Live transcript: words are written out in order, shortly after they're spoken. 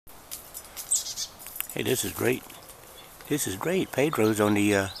Hey, this is great. This is great. Pedro's on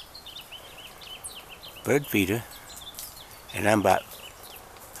the bird feeder, and I'm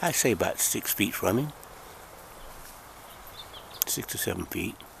I'd say about 6 feet from him. 6 or 7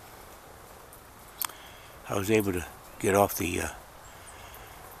 feet. I was able to get off the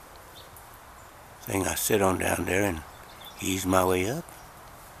thing I sit on down there and ease my way up.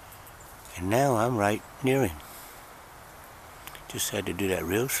 And now I'm right near him. Just had to do that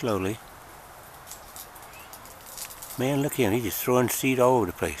real slowly. Man, look at him. He's just throwing seed all over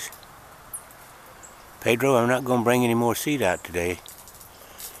the place. Pedro, I'm not going to bring any more seed out today.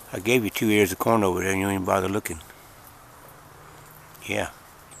 I gave you 2 ears of corn over there and you don't even bother looking. Yeah.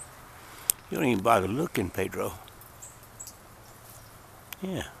 You don't even bother looking, Pedro.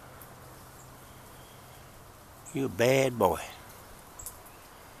 Yeah. You're a bad boy.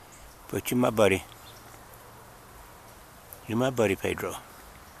 But you're my buddy. You're my buddy, Pedro.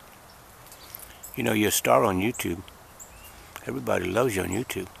 You know, you're a star on YouTube. Everybody loves you on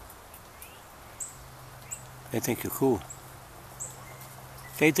YouTube. They think you're cool.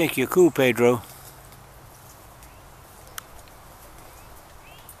 They think you're cool, Pedro.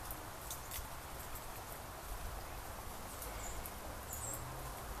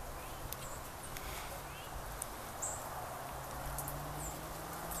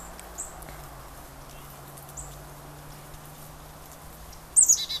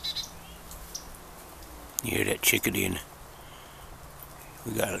 You hear that chickadee? And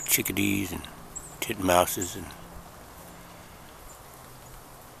we got chickadees and titmouses and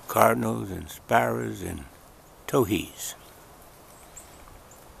cardinals and sparrows and towhees.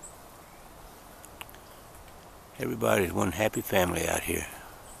 Everybody's one happy family out here.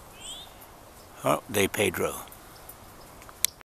 Aren't they, Pedro?